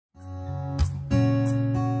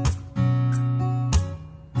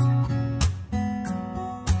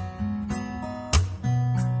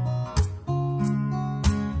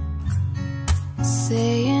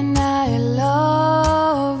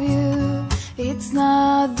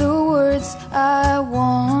not the words I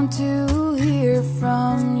want to hear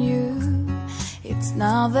from you. It's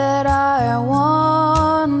now that I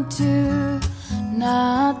want to,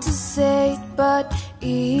 not to say, but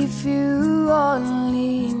if you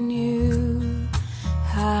only knew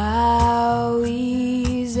how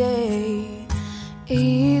easy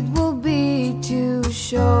it will be to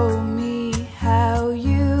show me how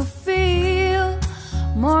you feel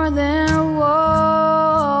more than words.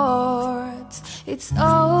 It's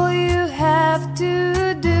all you have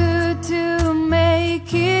to do to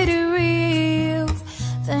make it real.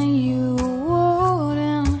 Then you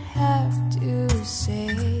wouldn't have to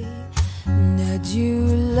say that you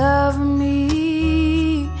love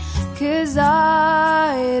me, 'cause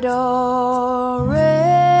I'd already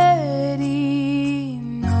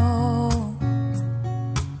know.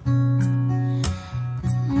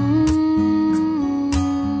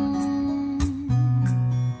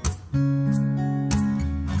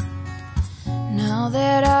 Now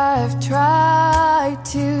that I've tried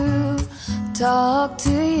to talk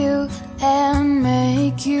to you and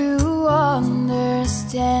make you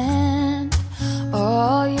understand,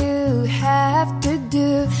 all you have to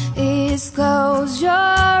do is close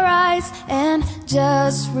your eyes and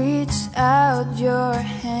just reach out your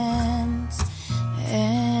hands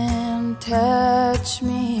and touch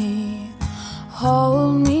me.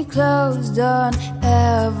 Hold me close, don't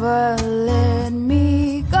ever let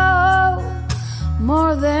me go.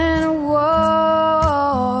 More than words,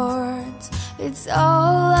 it's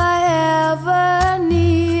all I ever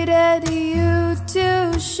needed you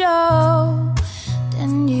to show.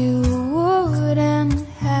 Then you wouldn't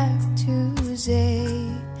have to say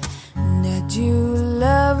that you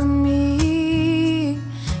love me,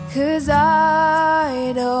 'cause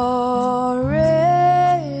I'd already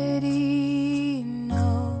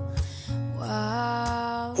know.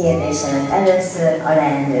 Wow. Kérdésemet először a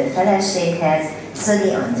leendő feleséghez, Szödi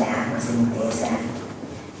Andrához intézem.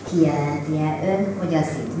 Kijelenti-e ön, hogy az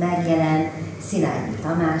itt megjelent Szilágyi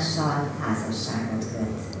Tamással házasságot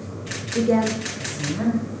köt? Igen.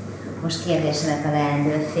 Köszönöm. Most kérdésemet a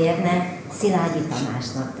leendő férnek, Szilágyi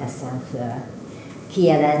Tamásnak teszem föl.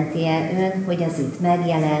 Kijelenti-e ön, hogy az itt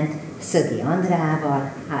megjelent Szödi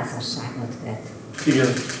Andrával házasságot köt?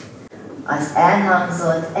 Igen. Az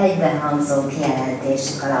elhangzott, egybehangzó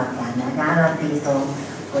kijelentések alapján megállapítom,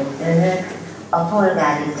 hogy önök a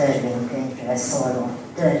polgári törvénykönyvről szóló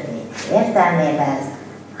törvény értelmében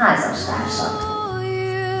házastársak.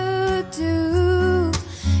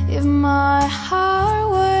 If my heart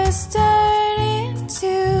was turned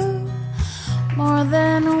into more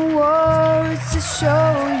than words to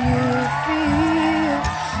show you feel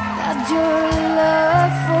that your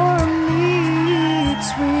love for me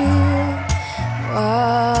it's real,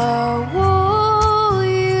 what will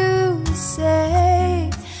you say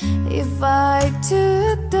if I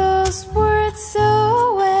took those words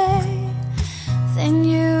away? Then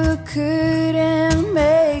you couldn't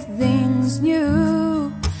make things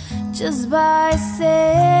new just by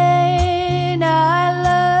saying I love you.